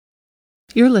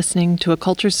You're listening to a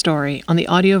culture story on the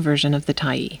audio version of The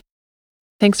Tyee.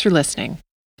 Thanks for listening.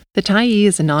 The Tyee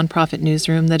is a nonprofit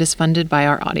newsroom that is funded by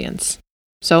our audience.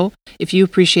 So, if you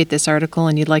appreciate this article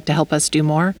and you'd like to help us do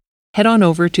more, head on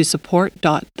over to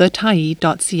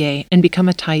support.thetyee.ca and become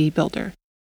a Tyee builder.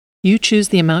 You choose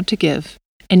the amount to give,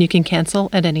 and you can cancel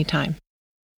at any time.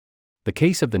 The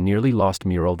Case of the Nearly Lost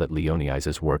Mural That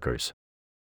Lionizes Workers.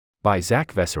 By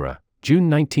Zach Vessera, June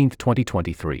 19,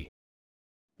 2023.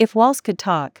 If walls could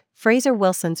talk, Fraser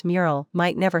Wilson's mural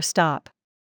might never stop.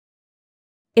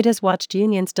 It has watched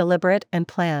unions deliberate and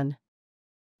plan.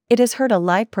 It has heard a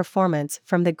live performance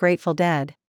from the Grateful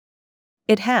Dead.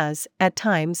 It has, at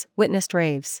times, witnessed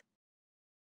raves.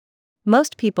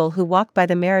 Most people who walk by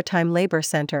the Maritime Labour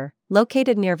Centre,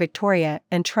 located near Victoria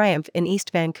and Triumph in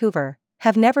East Vancouver,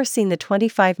 have never seen the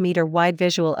 25-metre-wide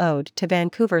visual ode to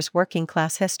Vancouver's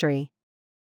working-class history.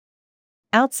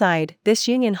 Outside, this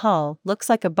Union Hall looks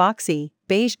like a boxy,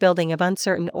 beige building of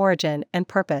uncertain origin and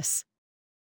purpose.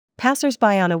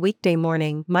 Passers-by on a weekday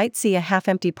morning might see a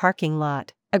half-empty parking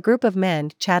lot, a group of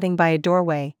men chatting by a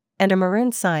doorway, and a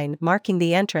maroon sign marking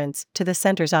the entrance to the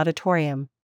centre's auditorium.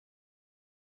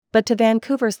 But to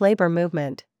Vancouver's labour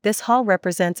movement, this hall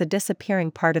represents a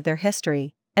disappearing part of their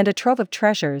history, and a trove of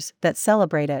treasures that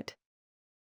celebrate it.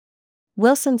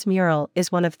 Wilson's mural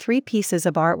is one of 3 pieces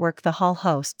of artwork the hall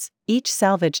hosts, each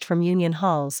salvaged from union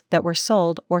halls that were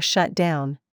sold or shut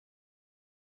down.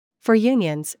 For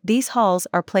unions, these halls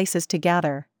are places to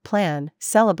gather, plan,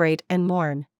 celebrate, and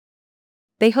mourn.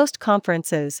 They host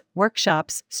conferences,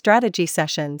 workshops, strategy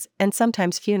sessions, and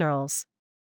sometimes funerals.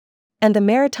 And the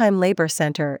Maritime Labour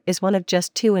Centre is one of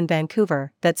just 2 in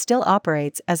Vancouver that still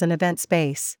operates as an event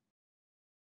space.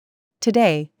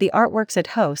 Today, the artworks it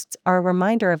hosts are a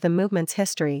reminder of the movement's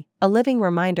history, a living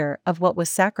reminder of what was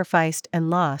sacrificed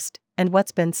and lost, and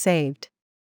what's been saved.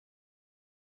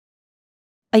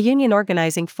 A union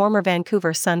organizing former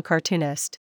Vancouver Sun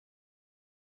cartoonist.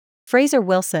 Fraser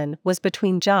Wilson was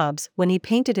between jobs when he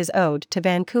painted his ode to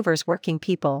Vancouver's working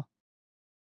people.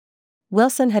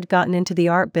 Wilson had gotten into the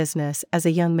art business as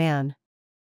a young man.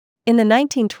 In the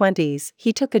 1920s,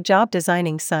 he took a job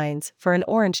designing signs for an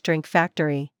orange drink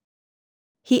factory.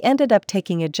 He ended up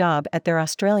taking a job at their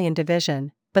Australian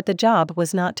division, but the job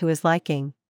was not to his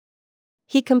liking.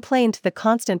 He complained the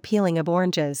constant peeling of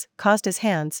oranges caused his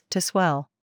hands to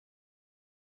swell.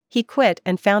 He quit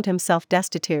and found himself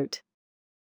destitute.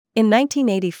 In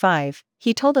 1985,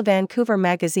 he told a Vancouver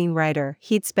magazine writer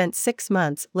he'd spent 6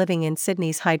 months living in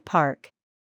Sydney's Hyde Park.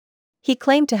 He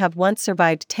claimed to have once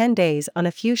survived 10 days on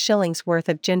a few shillings worth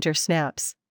of ginger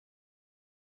snaps.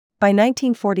 By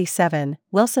 1947,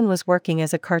 Wilson was working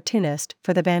as a cartoonist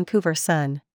for the Vancouver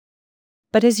Sun.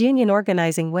 But his union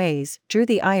organizing ways drew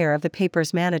the ire of the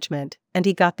paper's management, and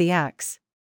he got the axe.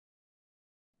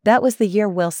 That was the year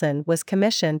Wilson was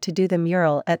commissioned to do the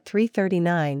mural at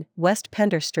 339 West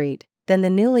Pender Street, then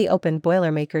the newly opened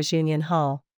Boilermakers Union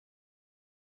Hall.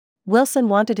 Wilson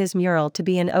wanted his mural to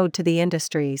be an ode to the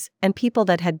industries and people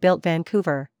that had built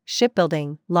Vancouver: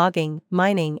 shipbuilding, logging,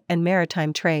 mining, and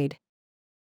maritime trade.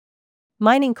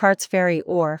 Mining carts ferry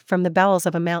ore from the bowels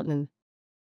of a mountain.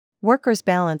 Workers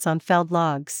balance on felled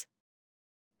logs.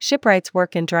 Shipwrights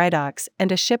work in dry docks,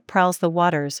 and a ship prowls the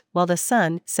waters while the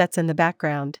sun sets in the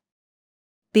background.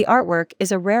 The artwork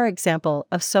is a rare example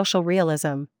of social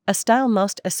realism, a style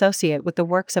most associate with the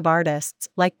works of artists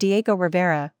like Diego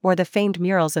Rivera or the famed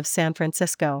murals of San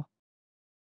Francisco.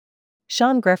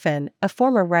 Sean Griffin, a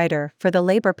former writer for the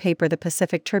labor paper The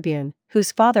Pacific Tribune,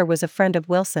 whose father was a friend of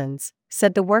Wilson's,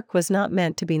 said the work was not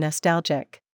meant to be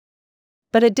nostalgic.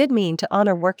 But it did mean to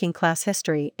honor working-class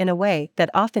history in a way that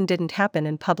often didn't happen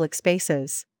in public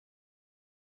spaces.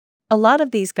 A lot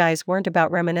of these guys weren't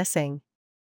about reminiscing.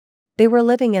 They were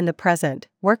living in the present,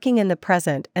 working in the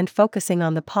present, and focusing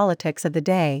on the politics of the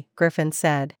day, Griffin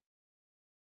said.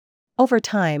 Over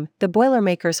time, the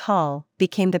Boilermakers Hall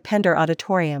became the Pender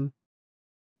Auditorium.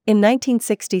 In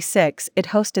 1966, it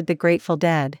hosted the Grateful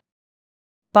Dead.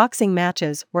 Boxing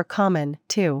matches were common,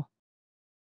 too.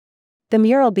 The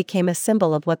mural became a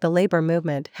symbol of what the labor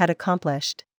movement had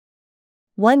accomplished.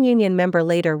 One union member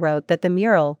later wrote that the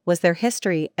mural was their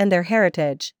history and their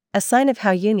heritage, a sign of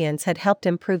how unions had helped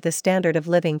improve the standard of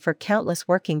living for countless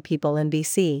working people in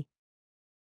BC.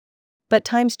 But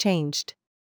times changed.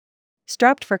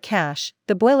 Strapped for cash,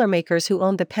 the Boilermakers who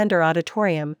owned the Pender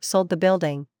Auditorium sold the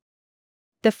building.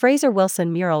 The Fraser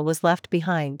Wilson mural was left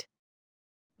behind.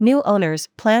 New owners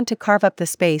planned to carve up the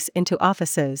space into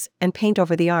offices and paint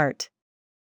over the art.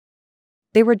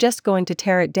 They were just going to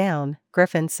tear it down,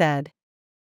 Griffin said.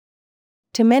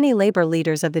 To many labor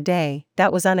leaders of the day,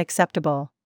 that was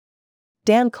unacceptable.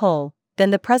 Dan Cole, then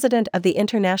the president of the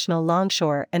International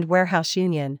Longshore and Warehouse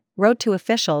Union wrote to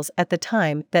officials at the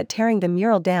time that tearing the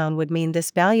mural down would mean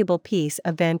this valuable piece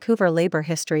of Vancouver labor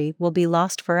history will be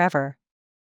lost forever.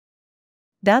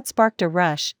 That sparked a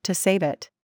rush to save it.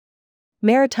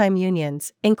 Maritime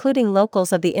unions, including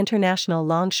locals of the International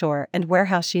Longshore and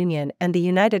Warehouse Union and the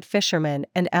United Fishermen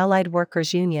and Allied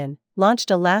Workers Union,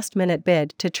 launched a last-minute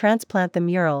bid to transplant the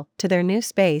mural to their new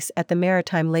space at the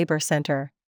Maritime Labor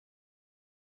Center.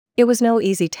 It was no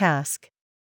easy task.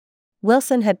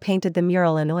 Wilson had painted the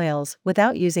mural in oils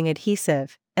without using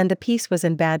adhesive, and the piece was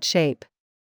in bad shape.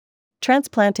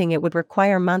 Transplanting it would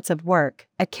require months of work,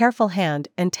 a careful hand,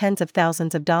 and tens of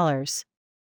thousands of dollars.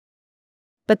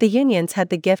 But the unions had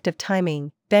the gift of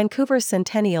timing. Vancouver's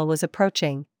centennial was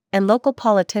approaching, and local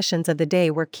politicians of the day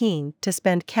were keen to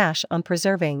spend cash on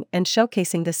preserving and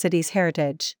showcasing the city's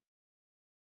heritage.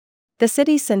 The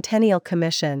city's Centennial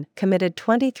Commission committed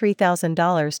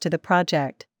 $23,000 to the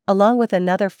project, along with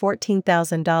another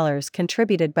 $14,000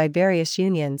 contributed by various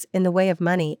unions in the way of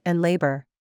money and labor.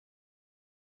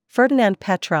 Ferdinand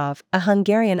Petrov, a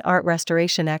Hungarian art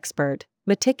restoration expert,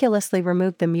 meticulously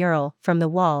removed the mural from the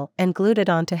wall and glued it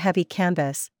onto heavy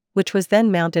canvas, which was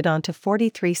then mounted onto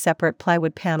 43 separate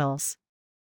plywood panels.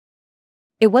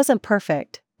 It wasn't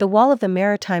perfect. The wall of the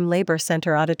Maritime Labor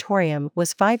Center auditorium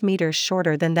was 5 meters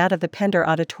shorter than that of the Pender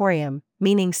Auditorium,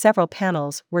 meaning several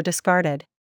panels were discarded.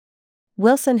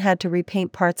 Wilson had to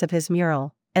repaint parts of his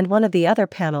mural, and one of the other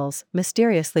panels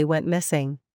mysteriously went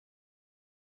missing.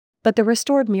 But the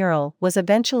restored mural was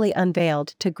eventually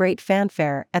unveiled to great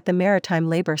fanfare at the Maritime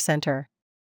Labor Center.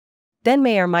 Then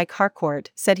Mayor Mike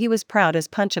Harcourt said he was proud as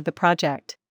punch of the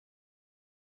project.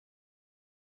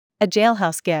 A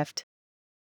jailhouse gift.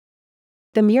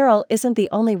 The mural isn't the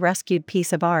only rescued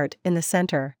piece of art in the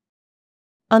center.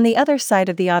 On the other side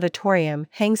of the auditorium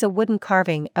hangs a wooden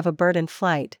carving of a bird in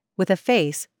flight, with a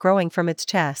face growing from its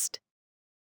chest.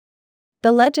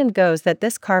 The legend goes that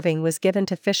this carving was given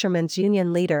to Fishermen's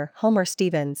Union leader Homer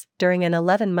Stevens during an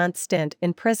 11-month stint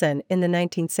in prison in the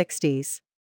 1960s.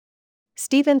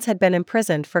 Stevens had been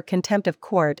imprisoned for contempt of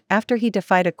court after he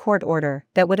defied a court order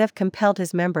that would have compelled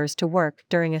his members to work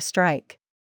during a strike.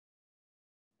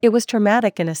 It was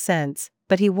traumatic in a sense,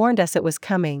 but he warned us it was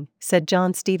coming, said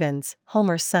John Stevens,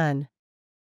 Homer's son.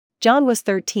 John was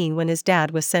 13 when his dad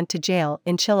was sent to jail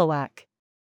in Chilliwack.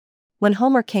 When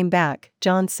Homer came back,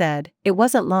 John said, it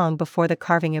wasn't long before the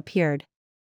carving appeared.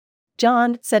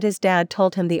 John said his dad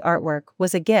told him the artwork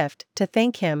was a gift to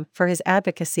thank him for his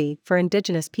advocacy for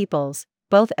Indigenous peoples,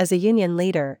 both as a union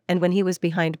leader and when he was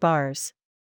behind bars.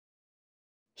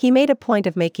 He made a point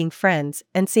of making friends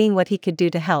and seeing what he could do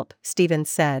to help, Stevens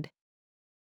said.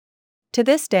 To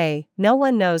this day, no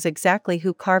one knows exactly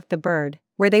who carved the bird,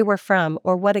 where they were from,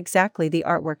 or what exactly the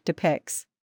artwork depicts.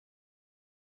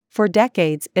 For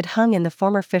decades it hung in the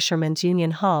former Fishermen's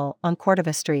Union Hall on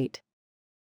Cordova Street.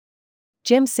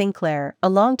 Jim Sinclair, a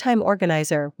longtime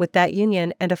organizer with that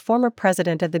union and a former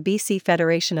president of the BC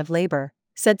Federation of Labor,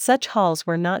 said such halls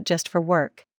were not just for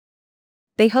work.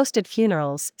 They hosted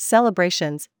funerals,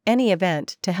 celebrations, any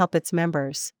event to help its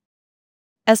members.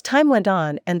 As time went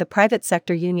on and the private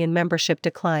sector union membership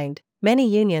declined, many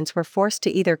unions were forced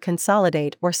to either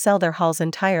consolidate or sell their halls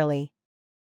entirely.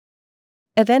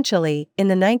 Eventually, in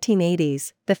the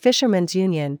 1980s, the Fishermen's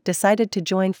Union decided to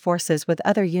join forces with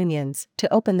other unions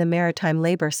to open the Maritime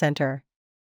Labor Center.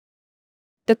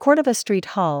 The Cordova Street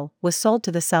Hall was sold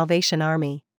to the Salvation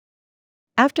Army.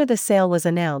 After the sale was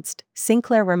announced,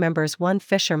 Sinclair remembers one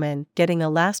fisherman getting a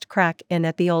last crack in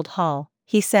at the old hall.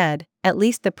 He said, "At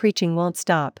least the preaching won't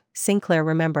stop," Sinclair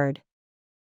remembered.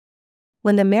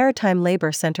 When the Maritime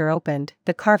Labor Center opened,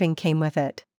 the carving came with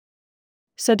it.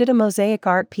 So did a mosaic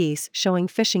art piece showing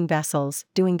fishing vessels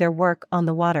doing their work on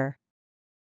the water.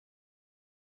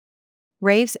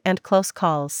 Raves and close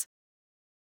calls.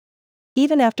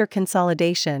 Even after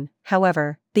consolidation,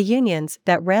 however, the unions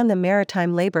that ran the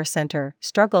Maritime Labor Center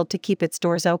struggled to keep its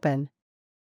doors open.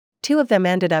 2 of them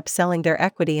ended up selling their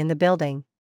equity in the building.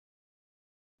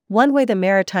 One way the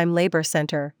Maritime Labor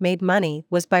Center made money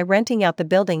was by renting out the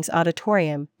building's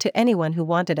auditorium to anyone who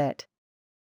wanted it.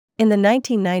 In the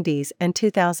 1990s and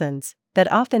 2000s,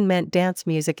 that often meant dance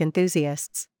music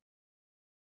enthusiasts.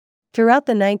 Throughout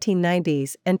the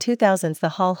 1990s and 2000s,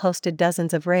 the hall hosted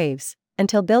dozens of raves,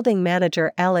 until building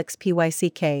manager Alex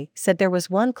Pyck said there was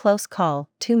one close call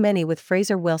too many with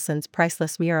Fraser Wilson's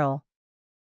priceless mural.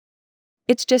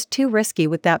 "It's just too risky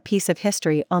with that piece of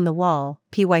history on the wall,"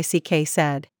 Pyck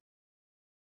said.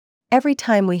 "Every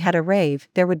time we had a rave,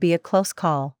 there would be a close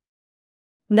call.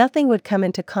 Nothing would come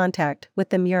into contact with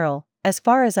the mural, as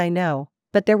far as I know,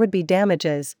 but there would be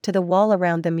damages to the wall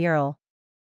around the mural.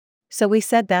 So we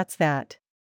said that's that.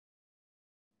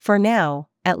 For now,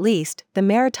 at least, the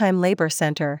Maritime Labor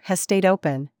Center has stayed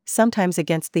open, sometimes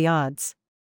against the odds.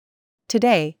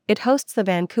 Today, it hosts the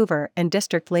Vancouver and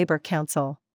District Labor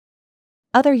Council.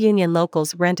 Other union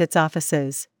locals rent its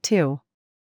offices, too.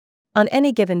 On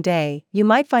any given day, you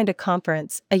might find a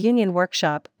conference, a union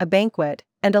workshop, a banquet,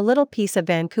 and a little piece of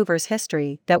Vancouver's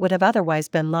history that would have otherwise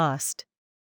been lost.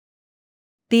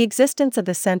 The existence of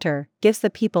the center gives the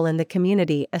people in the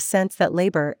community a sense that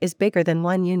labor is bigger than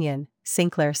one union,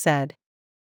 Sinclair said.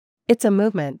 It's a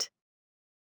movement.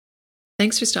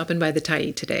 Thanks for stopping by the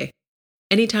Tyee today.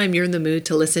 Anytime you're in the mood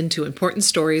to listen to important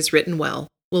stories written well,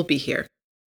 we'll be here.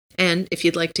 And if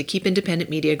you'd like to keep independent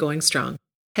media going strong,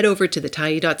 head over to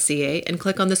thetyee.ca and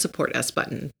click on the Support Us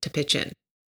button to pitch in.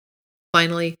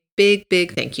 Finally, big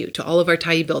thank you to all of our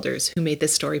Tyee builders who made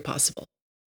this story possible.